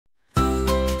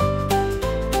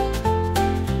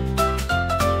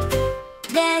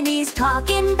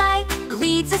talking bike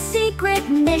leads a secret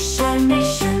mission.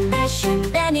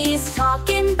 Benny's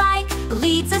talking bike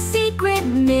leads a secret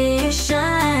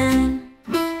mission.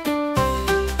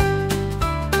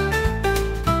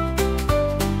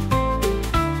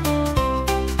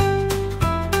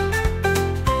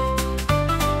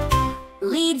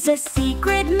 Leads a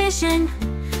secret mission.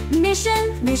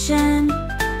 Mission.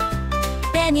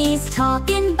 Benny's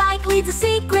talking bike leads a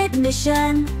secret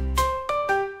mission.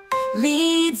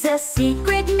 Leads a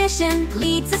secret mission.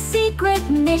 Leads a secret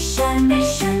mission.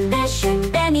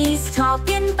 Benny's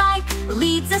talking bike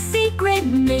leads a secret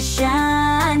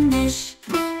mission. Leads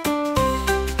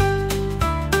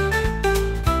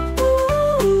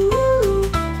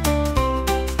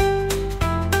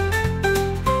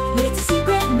a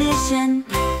secret mission.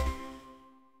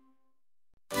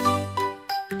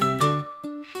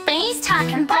 Benny's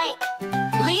talking bike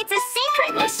leads a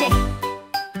secret mission.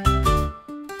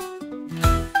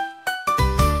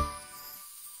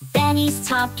 Benny's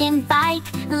talking bike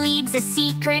leads a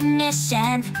secret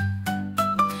mission.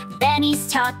 Benny's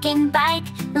talking bike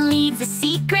leads a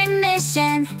secret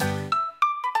mission.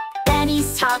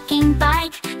 Benny's talking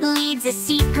bike leads a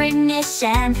secret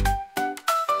mission.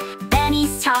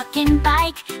 Benny's talking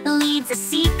bike leads a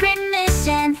secret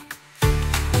mission.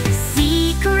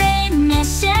 Secret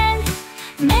mission.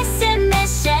 Mission.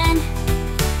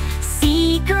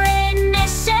 Secret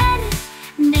mission.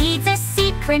 Needs a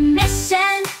secret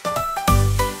mission.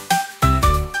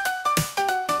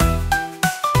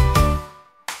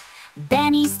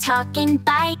 Benny's talking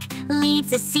bike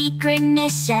leads a secret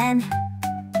mission.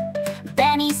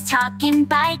 Benny's talking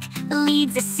bike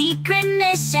leads a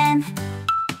secret mission.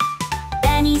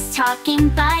 Benny's talking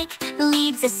bike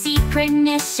leads a secret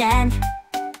mission.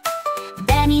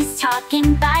 Benny's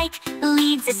talking bike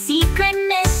leads a secret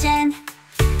mission.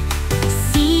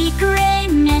 Secret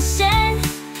mission.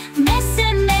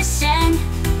 Mission.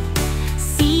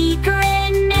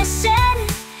 Secret mission.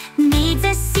 Needs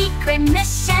a secret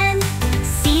mission.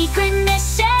 Secret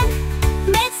mission.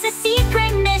 Makes a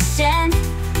secret mission.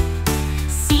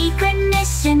 Secret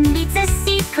mission needs a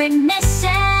secret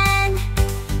mission.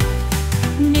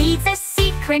 Needs a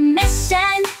secret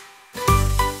mission.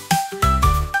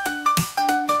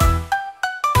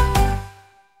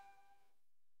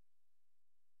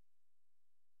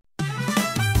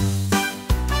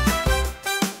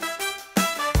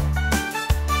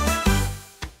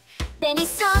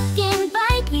 Benny's talking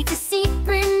bike leads a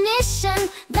secret mission.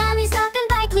 Benny's talking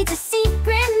bike leads a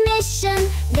secret mission.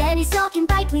 Benny's talking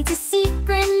bike leads a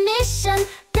secret mission.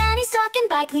 Benny's talking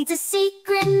bike leads a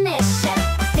secret mission.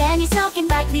 Benny's talking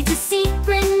bike leads a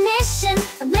secret mission.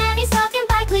 Benny's talking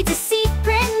bike leads a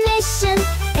secret mission.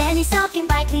 Benny's talking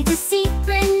bike leads a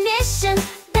secret mission.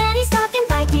 Benny's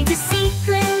talking bike leads a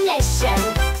secret mission.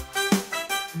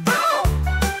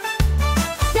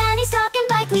 Benny's talking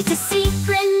bike leads a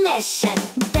secret mission.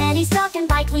 Benny's talking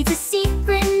bike leads a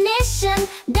secret mission.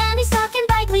 Benny's talking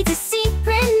bike leads a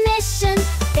secret mission.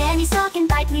 Benny's talking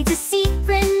bike leads a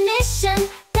secret mission.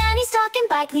 Benny's talking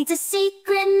bike leads a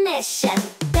secret mission.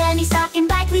 Benny's talking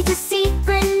bike leads a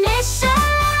secret mission.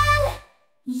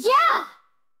 Yeah!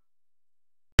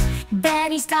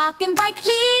 Benny's talking bike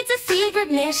leads a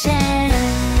secret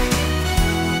mission.